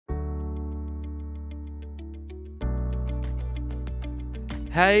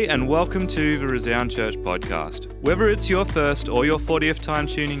Hey, and welcome to the Resound Church podcast. Whether it's your first or your 40th time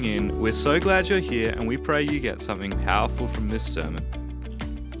tuning in, we're so glad you're here and we pray you get something powerful from this sermon.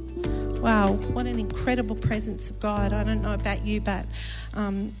 Wow, what an incredible presence of God. I don't know about you, but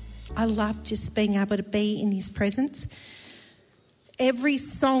I love just being able to be in his presence. Every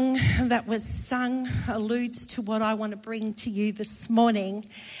song that was sung alludes to what I want to bring to you this morning.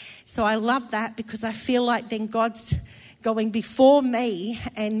 So I love that because I feel like then God's going before me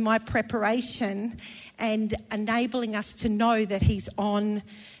and my preparation and enabling us to know that he's on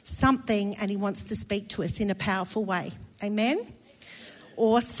something and he wants to speak to us in a powerful way. Amen?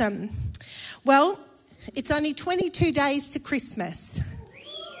 Awesome. Well, it's only 22 days to Christmas.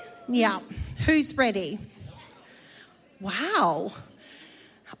 Yeah. Who's ready? Wow.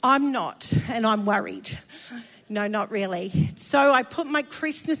 I'm not, and I'm worried. No, not really. So I put my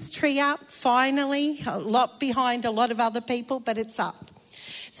Christmas tree up, finally, a lot behind a lot of other people, but it's up.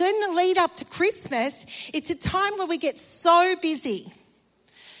 So in the lead up to Christmas, it's a time where we get so busy.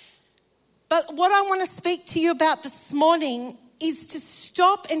 But what I want to speak to you about this morning is to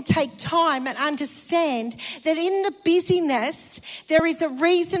stop and take time and understand that in the busyness, there is a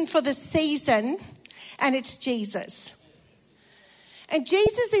reason for the season, and it's Jesus. And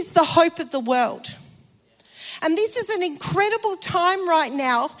Jesus is the hope of the world. And this is an incredible time right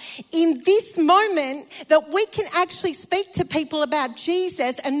now in this moment that we can actually speak to people about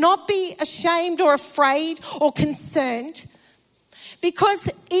Jesus and not be ashamed or afraid or concerned, because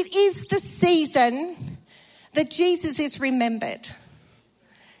it is the season that Jesus is remembered.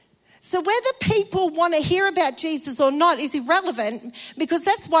 So whether people want to hear about Jesus or not is irrelevant, because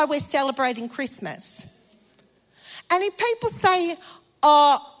that's why we're celebrating Christmas. And if people say,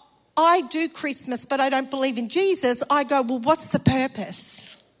 I do Christmas, but I don't believe in Jesus, I go, well, what's the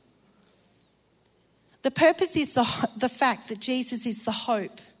purpose? The purpose is the fact that Jesus is the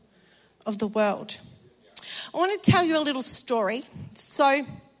hope of the world. I want to tell you a little story. So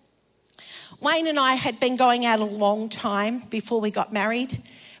Wayne and I had been going out a long time before we got married,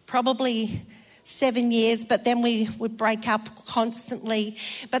 probably 7 years, but then we would break up constantly.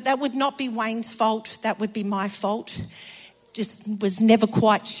 But that would not be Wayne's fault, that would be my fault. Just was never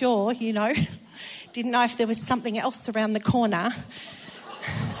quite sure, you know. Didn't know if there was something else around the corner.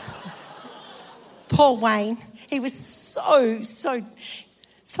 Poor Wayne. He was so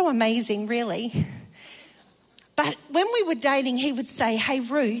amazing, really. But when we were dating, he would say, hey,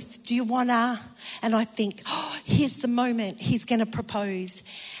 Ruth, do you want to? And I think, here's the moment he's going to propose.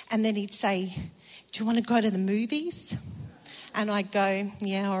 And then he'd say, do you want to go to the movies? And I'd go,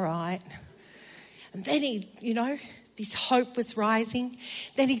 yeah, all right. And then he'd, this hope was rising.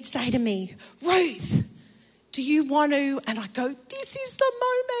 Then he'd say to me, Ruth, do you want to? And I go, this is the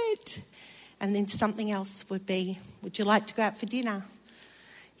moment. And then something else would be, would you like to go out for dinner?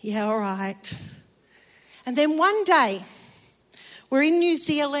 Yeah, all right. And then one day, we're in New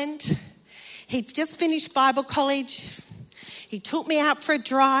Zealand. He'd just finished Bible college. He took me out for a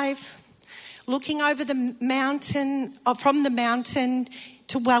drive, looking over the mountain, from the mountain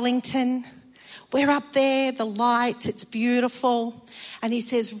to Wellington. We're up there, the lights, it's beautiful. And he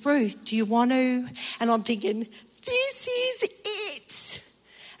says, Ruth, do you want to? And I'm thinking, this is it.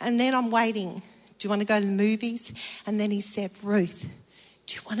 And then I'm waiting. Do you want to go to the movies? And then he said, Ruth,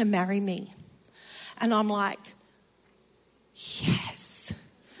 do you want to marry me? And I'm like, yes,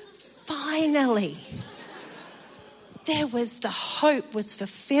 finally. There was the hope was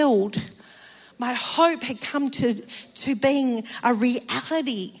fulfilled. My hope had come to being a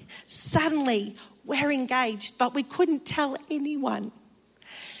reality. Suddenly, we're engaged, but we couldn't tell anyone.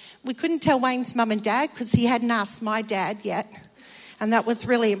 We couldn't tell Wayne's mum and dad because he hadn't asked my dad yet, and that was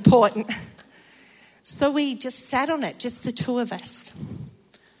really important. So we just sat on it, just the two of us.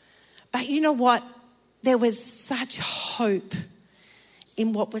 But you know what? There was such hope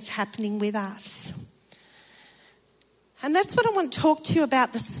in what was happening with us. And that's what I want to talk to you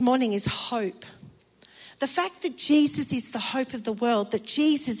about this morning is hope. The fact that Jesus is the hope of the world, that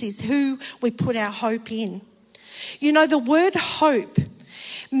Jesus is who we put our hope in. The word hope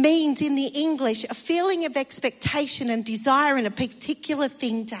means in the English a feeling of expectation and desire in a particular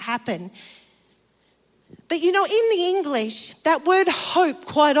thing to happen. But in the English, that word hope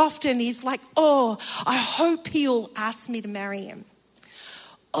quite often is like, oh, I hope he'll ask me to marry him.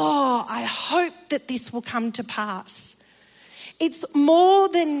 Oh, I hope that this will come to pass. It's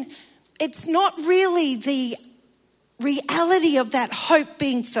not really the reality of that hope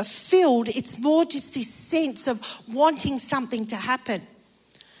being fulfilled. It's more just this sense of wanting something to happen.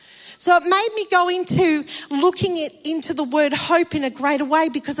 So it made me go into looking into the word hope in a greater way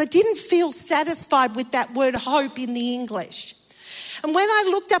because I didn't feel satisfied with that word hope in the English. And when I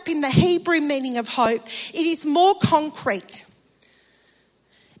looked up in the Hebrew meaning of hope, it is more concrete.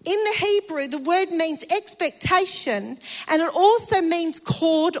 In the Hebrew, the word means expectation, and it also means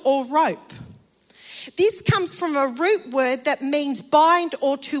cord or rope. This comes from a root word that means bind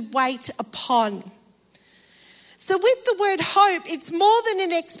or to wait upon. So with the word hope, it's more than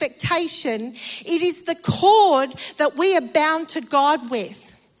an expectation. It is the cord that we are bound to God with.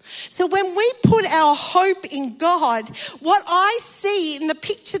 So when we put our hope in God, what I see in the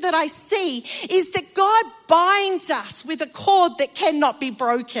picture that I see is that God binds us with a cord that cannot be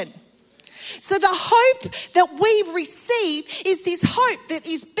broken. So the hope that we receive is this hope that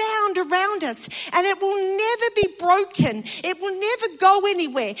is bound around us, and it will never be broken. It will never go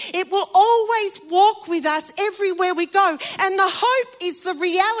anywhere. It will always walk with us everywhere we go. And the hope is the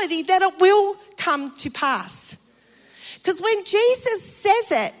reality that it will come to pass. Because when Jesus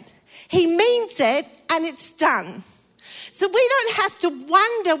says it, he means it, and it's done. So we don't have to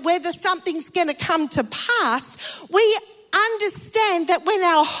wonder whether something's going to come to pass. We understand that when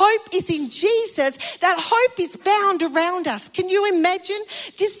our hope is in Jesus, that hope is bound around us. Can you imagine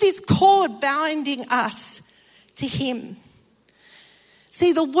just this cord binding us to him?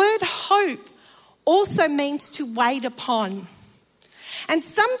 See, the word hope also means to wait upon. And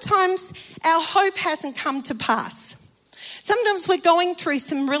sometimes our hope hasn't come to pass. Sometimes we're going through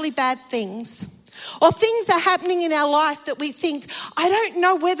some really bad things, or things are happening in our life that we think, I don't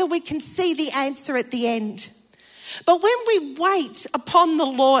know whether we can see the answer at the end. But when we wait upon the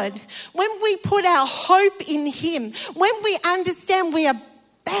Lord, when we put our hope in him, when we understand we are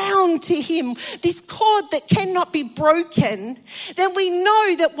bound to him, this cord that cannot be broken, then we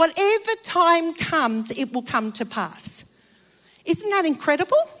know that whatever time comes, it will come to pass. Isn't that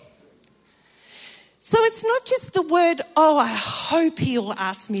incredible? So it's not just the word, oh, I hope he'll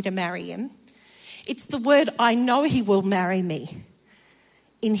ask me to marry him. It's the word, I know he will marry me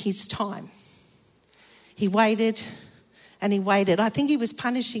in his time. He waited and he waited. I think he was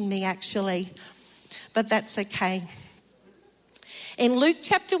punishing me actually, but that's okay. In Luke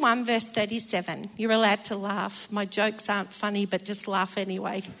chapter 1, verse 37, you're allowed to laugh. My jokes aren't funny, but just laugh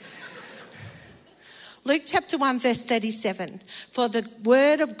anyway. Luke chapter 1, verse 37, for the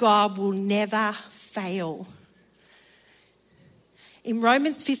word of God will never fail. In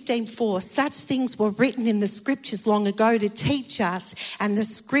Romans 15:4, such things were written in the scriptures long ago to teach us, and the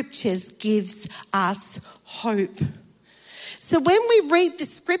scriptures gives us hope. So when we read the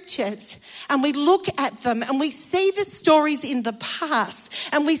scriptures and we look at them and we see the stories in the past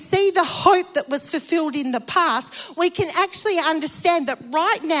and we see the hope that was fulfilled in the past, we can actually understand that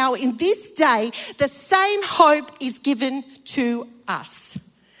right now in this day, the same hope is given to us.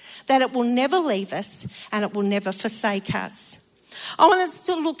 That it will never leave us and it will never forsake us. I want us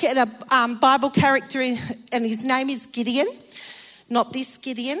to look at a Bible character, and his name is Gideon. Not this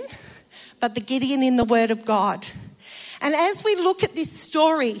Gideon, but the Gideon in the Word of God. And as we look at this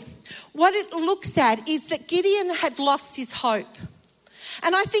story, what it looks at is that Gideon had lost his hope.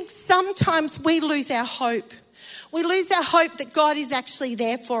 And I think sometimes we lose our hope. We lose our hope that God is actually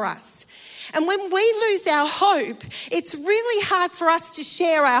there for us. And when we lose our hope, it's really hard for us to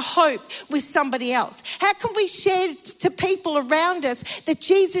share our hope with somebody else. How can we share to people around us that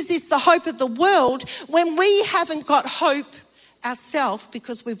Jesus is the hope of the world when we haven't got hope ourselves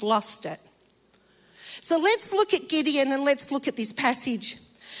because we've lost it? So let's look at Gideon and let's look at this passage.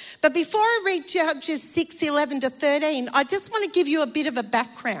 But before I read Judges 6:11 to 13, I just want to give you a bit of a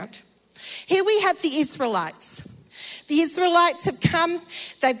background. Here we have the Israelites. The Israelites have come,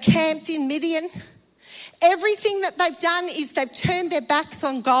 they've camped in Midian. Everything that they've done is they've turned their backs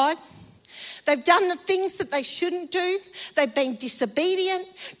on God. They've done the things that they shouldn't do. They've been disobedient.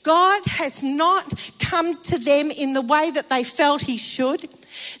 God has not come to them in the way that they felt he should.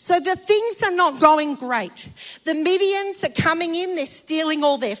 So the things are not going great. The Midians are coming in, they're stealing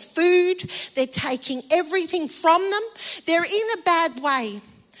all their food. They're taking everything from them. They're in a bad way.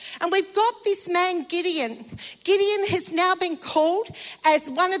 And we've got this man, Gideon. Gideon has now been called as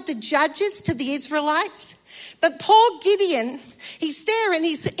one of the judges to the Israelites. But poor Gideon, he's there and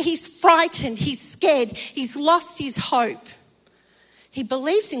he's frightened, he's scared, he's lost his hope. He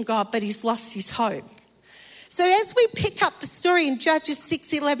believes in God, but he's lost his hope. So as we pick up the story in Judges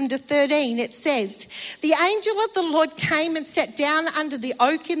 6:11 to 13, it says, the angel of the Lord came and sat down under the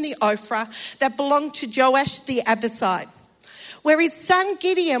oak in the Ophrah that belonged to Joash the Abiezrite, where his son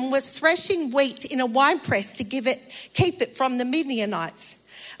Gideon was threshing wheat in a winepress to keep it from the Midianites.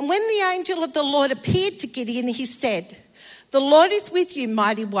 And when the angel of the Lord appeared to Gideon, he said, the Lord is with you,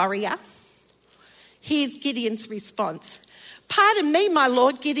 mighty warrior. Here's Gideon's response. "Pardon me, my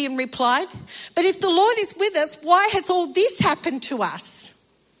Lord," Gideon replied, "but if the Lord is with us, why has all this happened to us?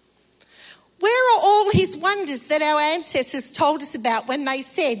 Where are all his wonders that our ancestors told us about when they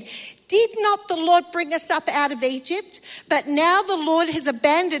said, 'Did not the Lord bring us up out of Egypt?' But now the Lord has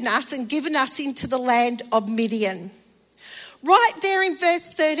abandoned us and given us into the land of Midian." Right there in verse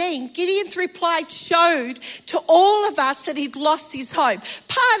 13, Gideon's reply showed to all of us that he'd lost his hope.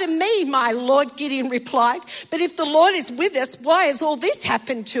 "Pardon me, my Lord," Gideon replied, "but if the Lord is with us, why has all this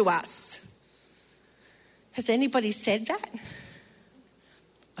happened to us?" Has anybody said that?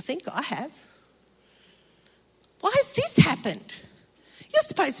 I think I have. Why has this happened? You're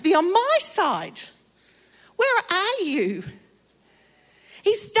supposed to be on my side. Where are you?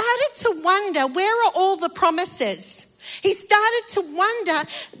 He started to wonder, where are all the promises? He started to wonder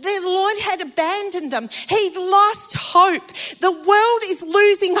the Lord had abandoned them. He'd lost hope. The world is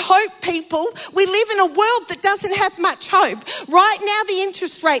losing hope, people. We live in a world that doesn't have much hope. Right now, the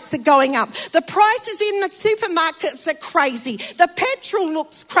interest rates are going up. The prices in the supermarkets are crazy. The petrol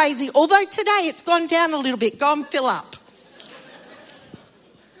looks crazy, although today it's gone down a little bit. Go and fill up.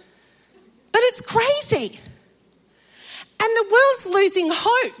 But it's crazy. And the world's losing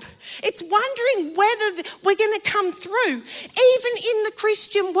hope. It's wondering whether we're going to come through. Even in the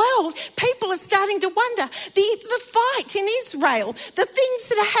Christian world, people are starting to wonder. The fight in Israel, the things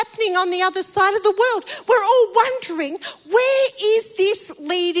that are happening on the other side of the world, we're all wondering, where is this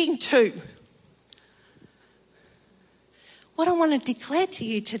leading to? What I want to declare to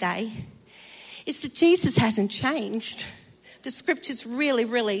you today is that Jesus hasn't changed. The scripture's really,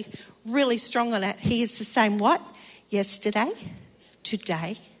 really, really strong on it. He is the same what? Yesterday,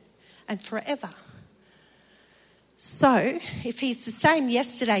 today, and forever. So, if he's the same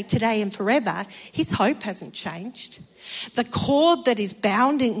yesterday, today, and forever, his hope hasn't changed. The cord that is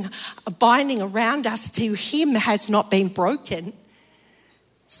binding around us to him has not been broken.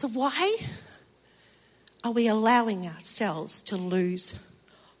 So why are we allowing ourselves to lose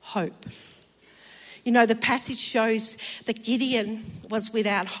hope? You know, the passage shows that Gideon was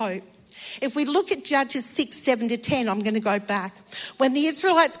without hope. If we look at Judges 6, 7 to 10, I'm going to go back. When the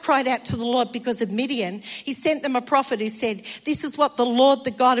Israelites cried out to the Lord because of Midian, he sent them a prophet who said, "This is what the Lord,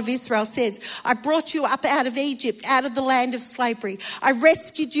 the God of Israel says. I brought you up out of Egypt, out of the land of slavery. I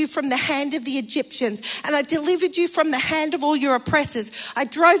rescued you from the hand of the Egyptians, and I delivered you from the hand of all your oppressors. I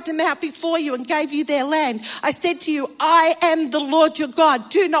drove them out before you and gave you their land. I said to you, I am the Lord your God.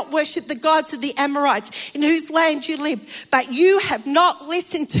 Do not worship the gods of the Amorites in whose land you live. But you have not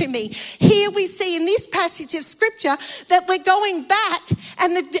listened to me." Here we see in this passage of scripture that we're going back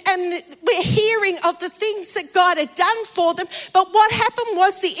and we're hearing of the things that God had done for them. But what happened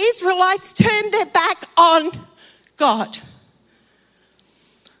was the Israelites turned their back on God.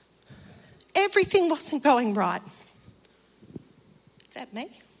 Everything wasn't going right. Is that me?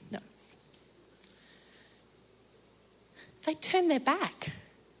 No. They turned their back.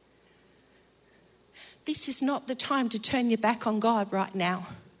 This is not the time to turn your back on God right now.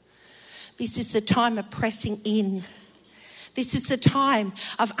 This is the time of pressing in. This is the time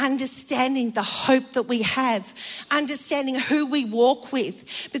of understanding the hope that we have, understanding who we walk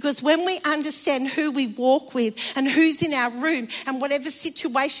with. Because when we understand who we walk with and who's in our room and whatever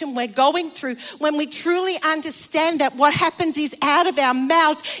situation we're going through, when we truly understand that, what happens is out of our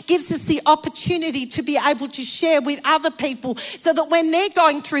mouths gives us the opportunity to be able to share with other people, so that when they're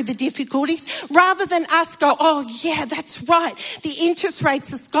going through the difficulties, rather than us go, "Oh yeah, that's right, the interest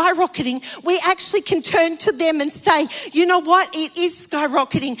rates are skyrocketing," we actually can turn to them and say, "You know what? It is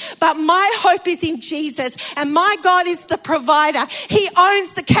skyrocketing, but my hope is in Jesus, and my God is the provider. He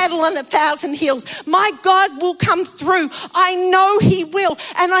owns the cattle on 1,000 hills. My God will come through. I know he will,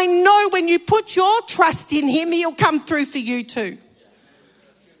 and I know when you put your trust in him, he'll come through for you too."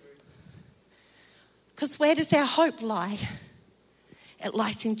 Because where does our hope lie? It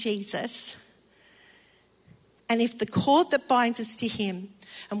lies in Jesus. And if the cord that binds us to him,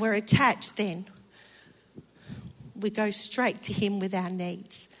 and we're attached, then we go straight to him with our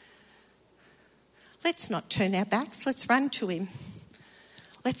needs. Let's not turn our backs. Let's run to him.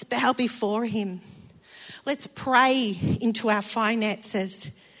 Let's bow before him. Let's pray into our finances.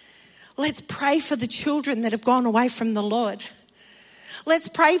 Let's pray for the children that have gone away from the Lord. Let's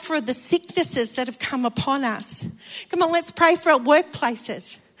pray for the sicknesses that have come upon us. Come on, let's pray for our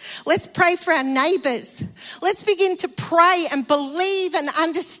workplaces. Let's pray for our neighbours. Let's begin to pray and believe and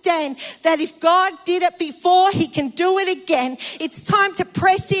understand that if God did it before, he can do it again. It's time to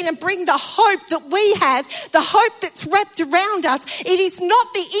press in and bring the hope that we have, the hope that's wrapped around us. It is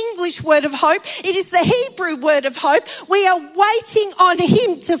not the English word of hope. It is the Hebrew word of hope. We are waiting on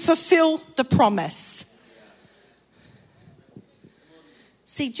him to fulfill the promise.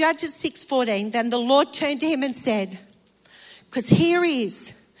 See, Judges 6:14, then the Lord turned to him and said, because here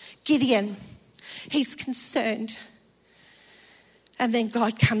is Gideon. He's concerned. And then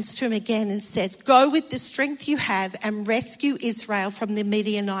God comes to him again and says, go with the strength you have and rescue Israel from the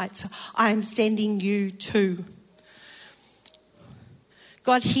Midianites. I am sending you too.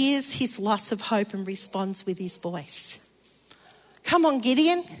 God hears his loss of hope and responds with his voice. Come on,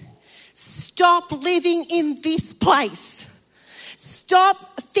 Gideon. Stop living in this place.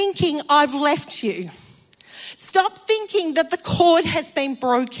 Stop thinking I've left you. Stop thinking that the cord has been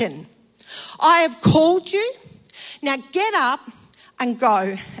broken. I have called you. Now get up and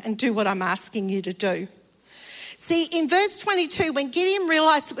go and do what I'm asking you to do. See, in verse 22, when Gideon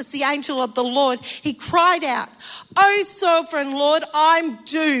realised it was the angel of the Lord, he cried out, "Oh, sovereign Lord, I'm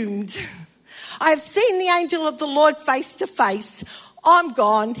doomed. I have seen the angel of the Lord face to face. I'm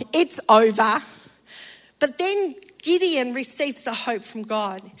gone. It's over." But then Gideon receives the hope from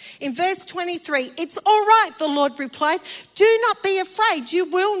God. In verse 23, "It's all right," the Lord replied. "Do not be afraid. You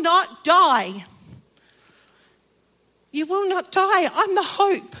will not die. You will not die. I'm the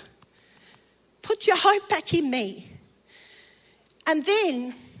hope. Put your hope back in me." And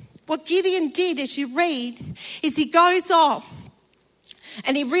then what Gideon did, as you read, is he goes off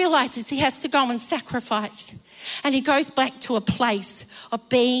and he realises he has to go and sacrifice. And he goes back to a place of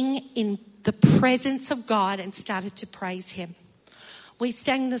being in the presence of God and started to praise him. We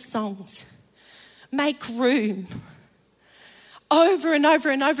sang the songs, "Make Room." Over and over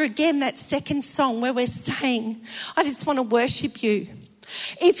and over again, that second song where we're saying, I just want to worship you.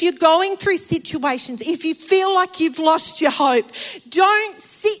 If you're going through situations, if you feel like you've lost your hope, don't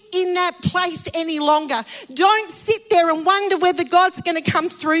sit in that place any longer. Don't sit there and wonder whether God's going to come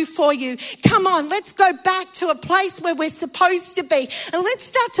through for you. Come on, let's go back to a place where we're supposed to be. And let's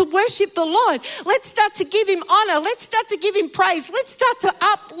start to worship the Lord. Let's start to give him honor. Let's start to give him praise. Let's start to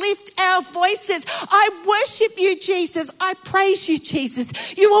uplift our voices. I worship you, Jesus. I praise you, Jesus.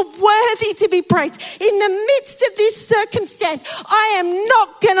 You are worthy to be praised. In the midst of this circumstance, I am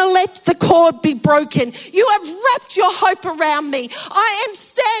not going to let the cord be broken. You have wrapped your hope around me. I am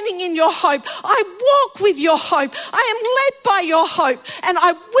standing in your hope. I walk with your hope. I am led by your hope. And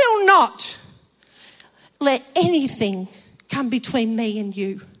I will not let anything come between me and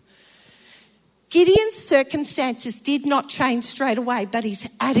you. Gideon's circumstances did not change straight away, but his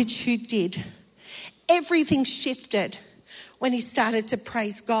attitude did. Everything shifted when he started to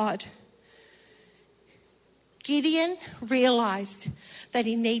praise God. Gideon realised that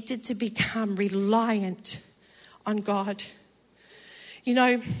he needed to become reliant on God. You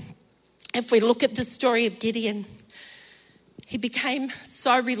know, if we look at the story of Gideon, he became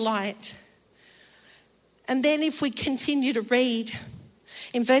so reliant. And then if we continue to read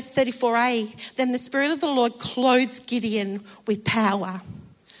in verse 34a, then the Spirit of the Lord clothes Gideon with power.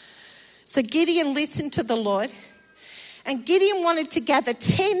 So Gideon listened to the Lord. And Gideon wanted to gather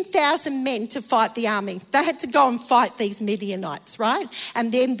 10,000 men to fight the army. They had to go and fight these Midianites, right?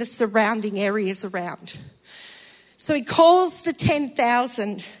 And then the surrounding areas around. So he calls the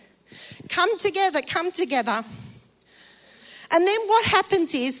 10,000. Come together, come together. And then what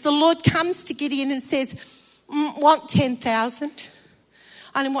happens is the Lord comes to Gideon and says, want 10,000?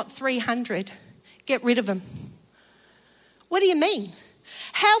 I only want 300. Get rid of them. What do you mean?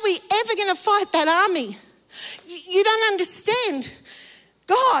 How are we ever going to fight that army? You don't understand.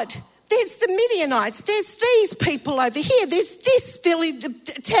 God, there's the Midianites. There's these people over here. There's this village,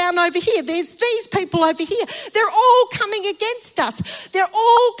 town over here. There's these people over here. They're all coming against us. They're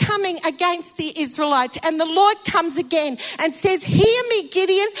all coming against the Israelites. And the Lord comes again and says, hear me,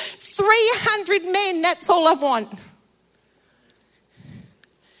 Gideon, 300 men, that's all I want.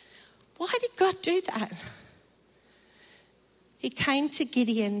 Why did God do that? He came to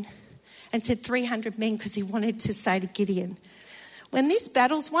Gideon and said 300 men because he wanted to say to Gideon, when this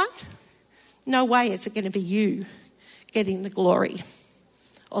battle's won, no way is it going to be you getting the glory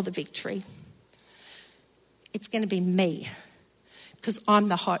or the victory. It's going to be me because I'm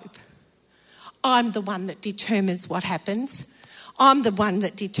the hope. I'm the one that determines what happens. I'm the one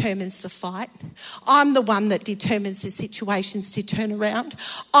that determines the fight. I'm the one that determines the situations to turn around.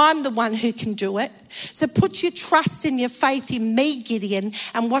 I'm the one who can do it. So put your trust and your faith in me, Gideon,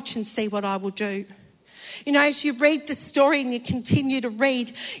 and watch and see what I will do. You know, as you read the story and you continue to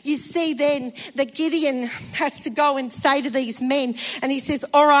read, you see then that Gideon has to go and say to these men, and he says,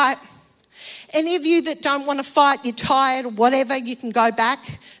 all right, any of you that don't want to fight, you're tired or whatever, you can go back.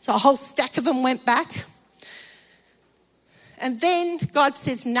 So a whole stack of them went back. And then God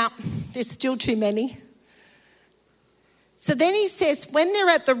says, no, there's still too many. So then he says, when they're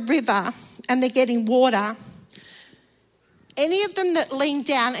at the river and they're getting water, Any of them that lean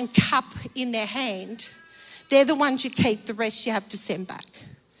down and cup in their hand, they're the ones you keep. The rest you have to send back.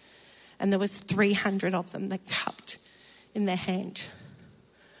 And there was 300 of them that cupped in their hand.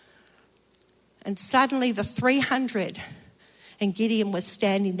 And suddenly the 300, and Gideon was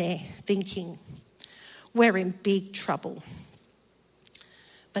standing there thinking, we're in big trouble.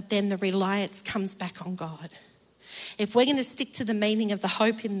 But then the reliance comes back on God. If we're going to stick to the meaning of the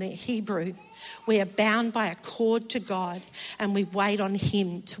hope in the Hebrew, we are bound by a cord to God and we wait on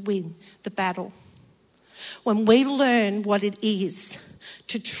him to win the battle. When we learn what it is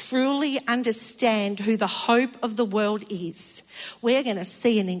to truly understand who the hope of the world is, we're going to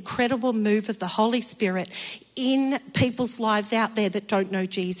see an incredible move of the Holy Spirit in people's lives out there that don't know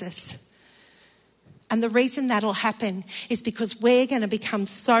Jesus. And the reason that'll happen is because we're going to become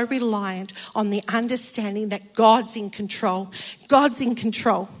so reliant on the understanding that God's in control. God's in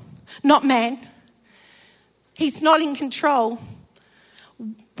control, not man. He's not in control.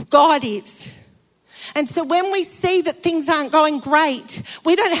 God is. And so when we see that things aren't going great,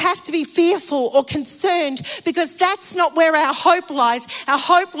 we don't have to be fearful or concerned, because that's not where our hope lies. Our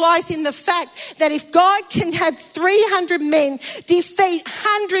hope lies in the fact that if God can have 300 men defeat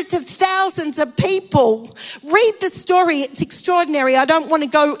hundreds of thousands of people, read the story, it's extraordinary. I don't want to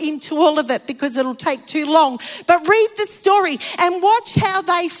go into all of it because it'll take too long, but read the story and watch how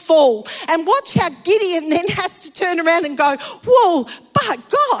they fall, and watch how Gideon then has to turn around and go, whoa,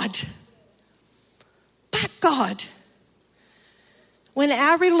 but God. But God, when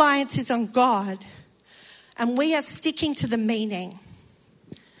our reliance is on God and we are sticking to the meaning,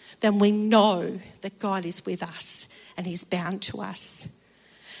 then we know that God is with us and he's bound to us.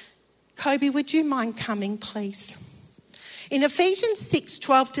 Kobe, would you mind coming, please? In Ephesians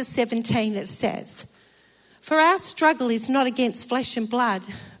 6:12-17 it says, "For our struggle is not against flesh and blood,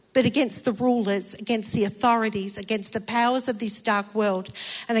 but against the rulers, against the authorities, against the powers of this dark world,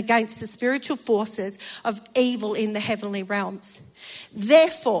 and against the spiritual forces of evil in the heavenly realms.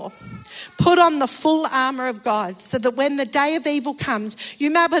 Therefore, put on the full armour of God, so that when the day of evil comes, you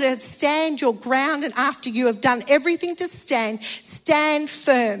may be able to stand your ground, and after you have done everything to stand, stand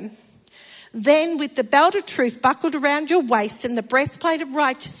firm. Then with the belt of truth buckled around your waist and the breastplate of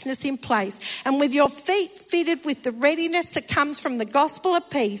righteousness in place, and with your feet fitted with the readiness that comes from the gospel of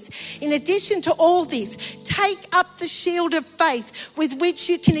peace. In addition to all this, take up the shield of faith with which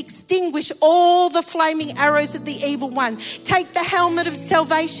you can extinguish all the flaming arrows of the evil one. Take the helmet of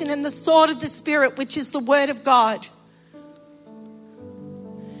salvation and the sword of the Spirit, which is the word of God."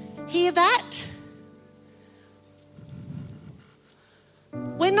 Hear that?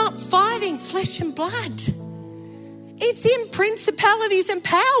 We're not fighting flesh and blood. It's in principalities and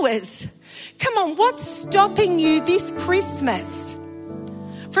powers. Come on, what's stopping you this Christmas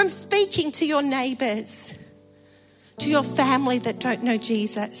from speaking to your neighbours, to your family that don't know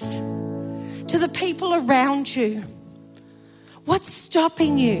Jesus, to the people around you? What's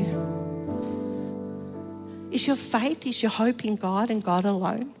stopping you? Is your faith, is your hope in God and God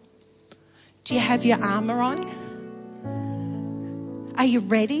alone? Do you have your armour on? Are you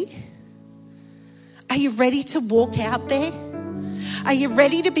ready? Are you ready to walk out there? Are you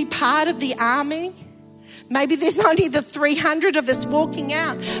ready to be part of the army? Maybe there's only the 300 of us walking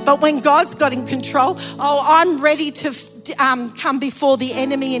out, but when God's got in control, I'm ready to come before the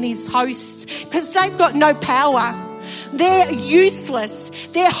enemy and his hosts, because they've got no power. They're useless.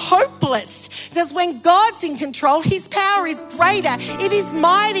 They're hopeless. Because when God's in control, his power is greater. It is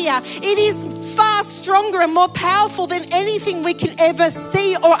mightier. It is far stronger and more powerful than anything we can ever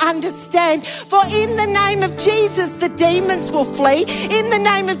see or understand. For in the name of Jesus, the demons will flee. In the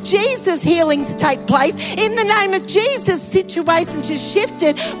name of Jesus, healings take place. In the name of Jesus, situations are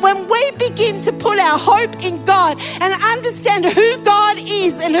shifted. When we begin to put our hope in God and understand who God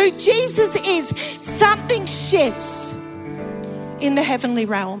is and who Jesus is, something shifts in the heavenly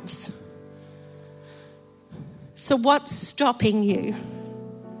realms. So what's stopping you?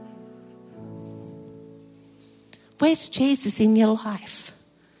 Where's Jesus in your life?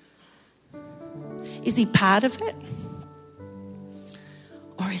 Is he part of it?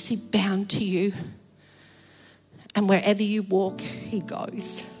 Or is he bound to you? And wherever you walk, he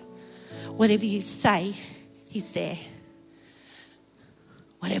goes. Whatever you say, he's there.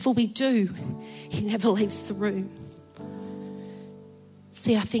 Whatever we do, he never leaves the room.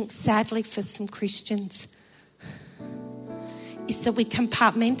 See, I think sadly for some Christians is that we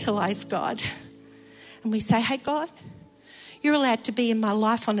compartmentalise God. And we say, hey, God, you're allowed to be in my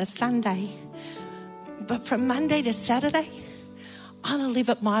life on a Sunday, but from Monday to Saturday, I'm going to live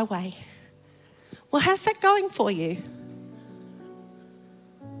it my way. Well, how's that going for you?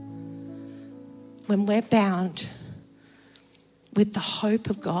 When we're bound with the hope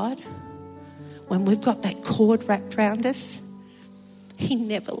of God, when we've got that cord wrapped around us, he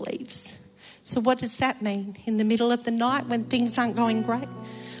never leaves. So what does that mean? In the middle of the night when things aren't going great?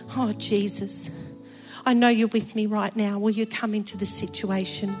 Oh, Jesus, I know you're with me right now. Will you come into the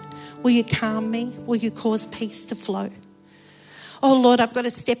situation? Will you calm me? Will you cause peace to flow? Oh, Lord, I've got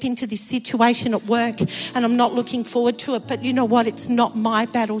to step into this situation at work and I'm not looking forward to it. But you know what? It's not my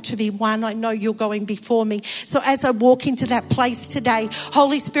battle to be won. I know you're going before me. So as I walk into that place today,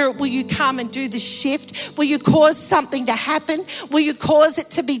 Holy Spirit, will you come and do the shift? Will you cause something to happen? Will you cause it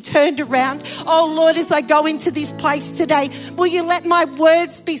to be turned around? Oh, Lord, as I go into this place today, will you let my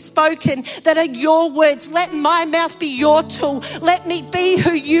words be spoken that are your words? Let my mouth be your tool. Let me be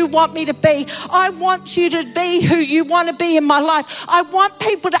who you want me to be. I want you to be who you want to be in my life. I want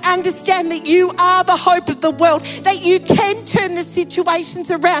people to understand that you are the hope of the world, that you can turn the situations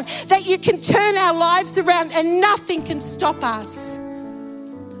around, that you can turn our lives around, and nothing can stop us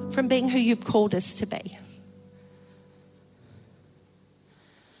from being who you've called us to be.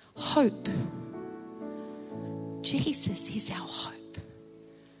 Hope. Jesus is our hope.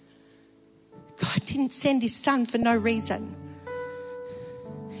 God didn't send his son for no reason.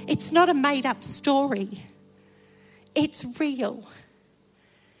 It's not a made-up story. It's real.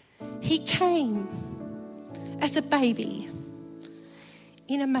 He came as a baby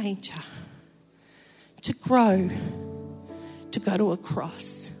in a manger to grow, to go to a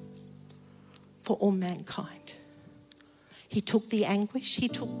cross for all mankind. He took the anguish, he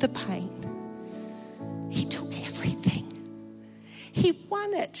took the pain, he took everything. He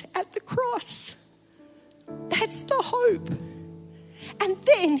won it at the cross. That's the hope. And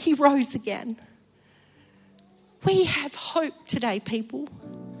then he rose again. We have hope today, people.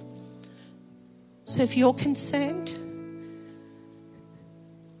 So if you're concerned,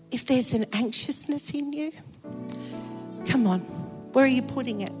 if there's an anxiousness in you, come on, where are you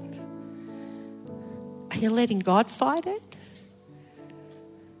putting it? Are you letting God fight it?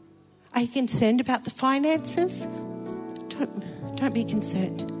 Are you concerned about the finances? Don't be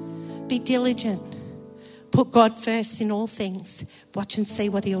concerned. Be diligent. Put God first in all things. Watch and see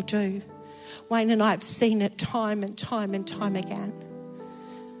what he'll do. Wayne and I have seen it time and time and time again.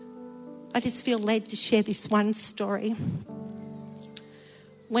 I just feel led to share this one story.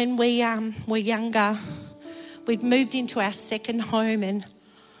 When we were younger, we'd moved into our second home and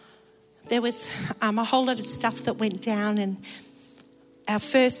there was a whole lot of stuff that went down, and our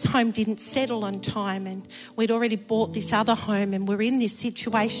first home didn't settle on time, and we'd already bought this other home, and we're in this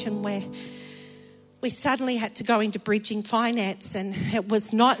situation where we suddenly had to go into bridging finance, and it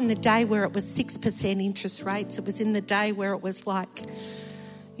was not in the day where it was 6% interest rates. It was in the day where it was like,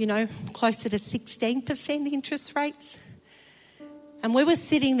 closer to 16% interest rates. And we were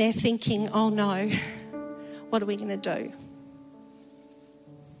sitting there thinking, oh no, what are we going to do?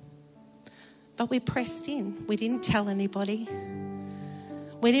 But we pressed in. We didn't tell anybody.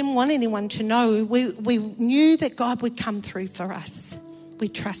 We didn't want anyone to know. We knew that God would come through for us. We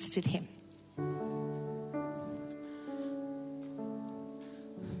trusted him.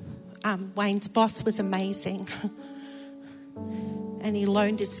 Wayne's boss was amazing. And he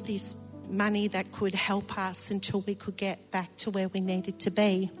loaned us this money that could help us until we could get back to where we needed to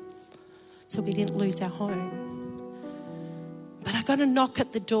be, so we didn't lose our home. But I got a knock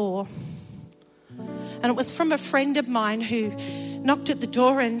at the door, and it was from a friend of mine who knocked at the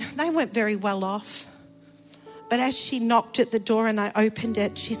door, and they weren't very well off. But as she knocked at the door and I opened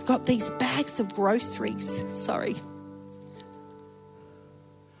it, she's got these bags of groceries. Sorry.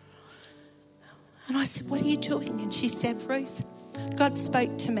 And I said, what are you doing? And she said, Ruth, God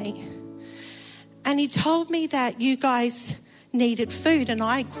spoke to me. And he told me that you guys needed food. And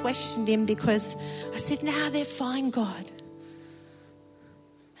I questioned him because I said, nah, they're fine, God.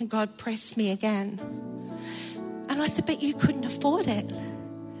 And God pressed me again. And I said, but you couldn't afford it.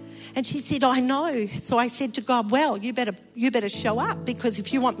 And she said, I know. So I said to God, well, you better show up, because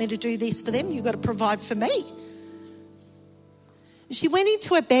if you want me to do this for them, you've got to provide for me. She went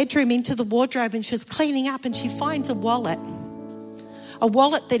into her bedroom, into the wardrobe, and she was cleaning up, and she finds a wallet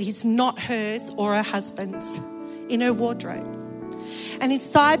that is not hers or her husband's, in her wardrobe. And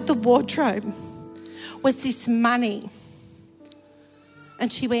inside the wardrobe was this money.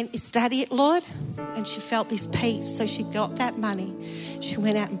 And she went, is that it, Lord? And she felt this peace. So she got that money. She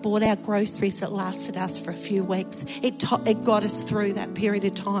went out and bought our groceries that lasted us for a few weeks. It got us through that period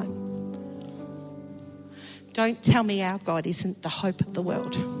of time. Don't tell me our God isn't the hope of the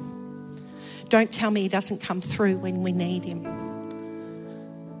world. Don't tell me he doesn't come through when we need him.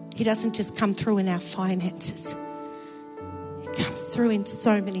 He doesn't just come through in our finances. He comes through in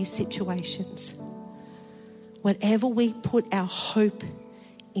so many situations. Whatever we put our hope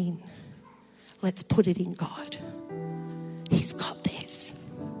in, let's put it in God. He's got this.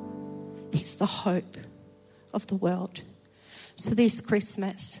 He's the hope of the world. So this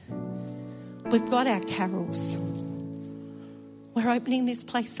Christmas, we've got our carols. We're opening this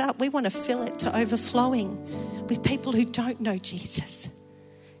place up. We want to fill it to overflowing with people who don't know Jesus.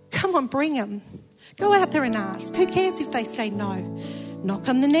 Come on, bring them. Go out there and ask. Who cares if they say no? Knock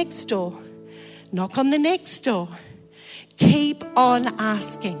on the next door. Knock on the next door. Keep on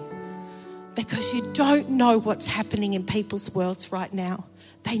asking, because you don't know what's happening in people's worlds right now.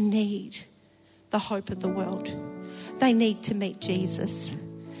 They need the hope of the world. They need to meet Jesus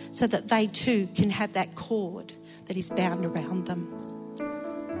so that they too can have that cord that is bound around them.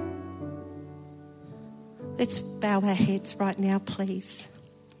 Let's bow our heads right now, please.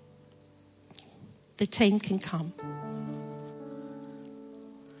 The team can come.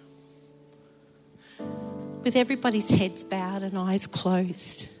 With everybody's heads bowed and eyes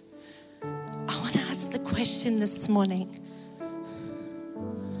closed, I want to ask the question this morning.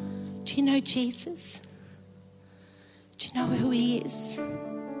 Do you know Jesus? Do you know who he is?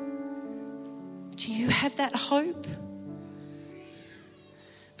 Do you have that hope?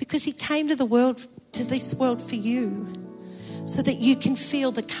 Because he came to this world for you, so that you can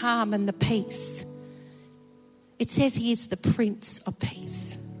feel the calm and the peace. It says he is the Prince of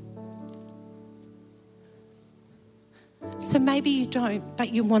Peace. So maybe you don't,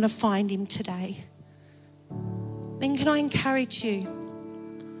 but you want to find him today. Then can I encourage you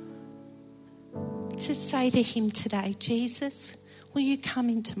to say to him today, Jesus, will you come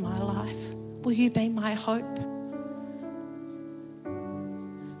into my life? Will you be my hope?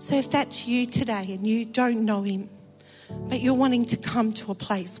 So if that's you today and you don't know him, but you're wanting to come to a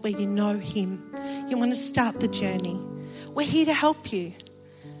place where you know him, you want to start the journey, we're here to help you.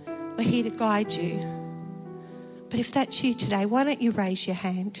 We're here to guide you. But if that's you today, why don't you raise your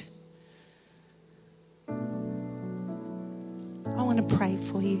hand? I want to pray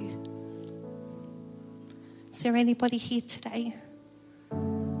for you. Is there anybody here today?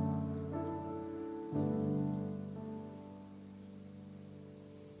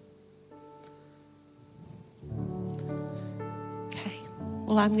 Okay.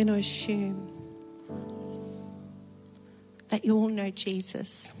 Well, I'm going to assume that you all know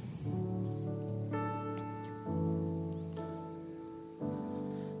Jesus.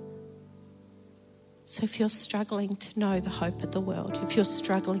 So if you're struggling to know the hope of the world, if you're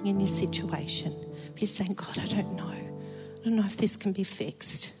struggling in your situation, if you're saying, God, I don't know if this can be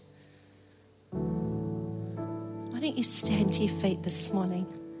fixed, why don't you stand to your feet this morning?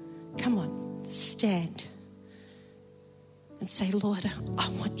 Come on, stand and say, Lord, I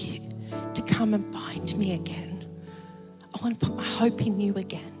want you to come and bind me again. I want to put my hope in you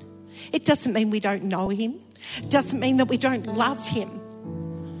again. It doesn't mean we don't know him. It doesn't mean that we don't love him.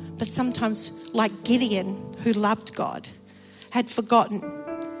 But sometimes, like Gideon, who loved God, had forgotten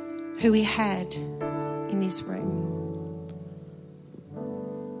who he had in his room.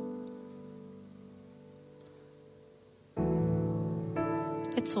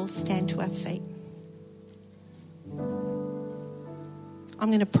 Let's all stand to our feet. I'm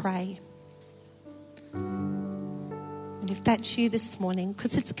going to pray. And if that's you this morning,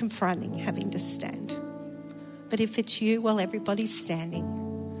 because it's confronting having to stand, but if it's you while everybody's standing,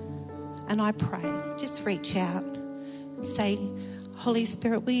 and I pray, just reach out and say, Holy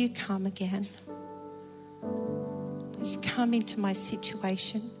Spirit, will you come again? Will you come into my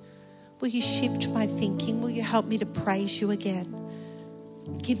situation? Will you shift my thinking? Will you help me to praise you again?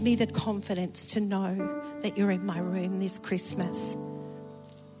 Give me the confidence to know that you're in my room this Christmas,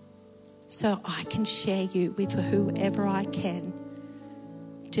 so I can share you with whoever I can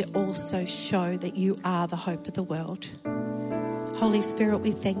to also show that you are the hope of the world. Holy Spirit,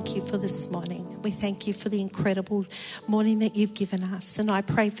 we thank you for this morning. We thank you for the incredible morning that you've given us. And I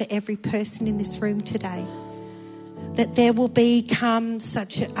pray for every person in this room today that there will become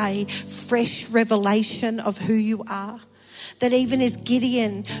such a fresh revelation of who you are. That even as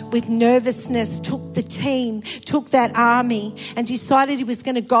Gideon, with nervousness, took the team, took that army and decided he was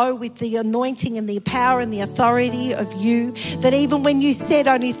going to go with the anointing and the power and the authority of you, that even when you said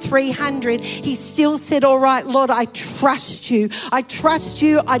only 300, he still said, all right, Lord, I trust you. I trust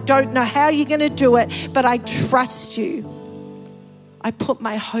you. I don't know how you're going to do it, but I trust you. I put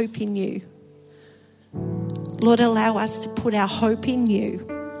my hope in you. Lord, allow us to put our hope in you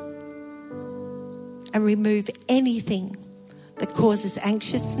and remove anything that causes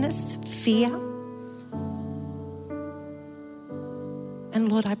anxiousness, fear.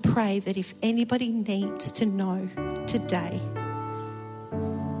 And Lord, I pray that if anybody needs to know today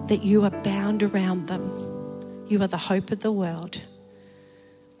that you are bound around them, You are the hope of the world.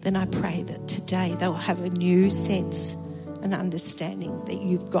 Then I pray that today they'll have a new sense and understanding that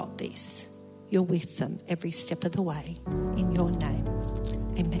you've got this. You're with them every step of the way. In your name,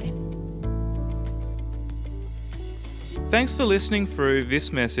 amen. Thanks for listening through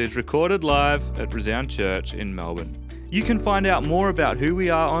this message recorded live at Resound Church in Melbourne. You can find out more about who we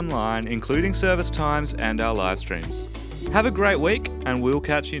are online, including service times and our live streams. Have a great week, and we'll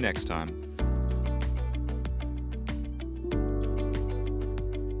catch you next time.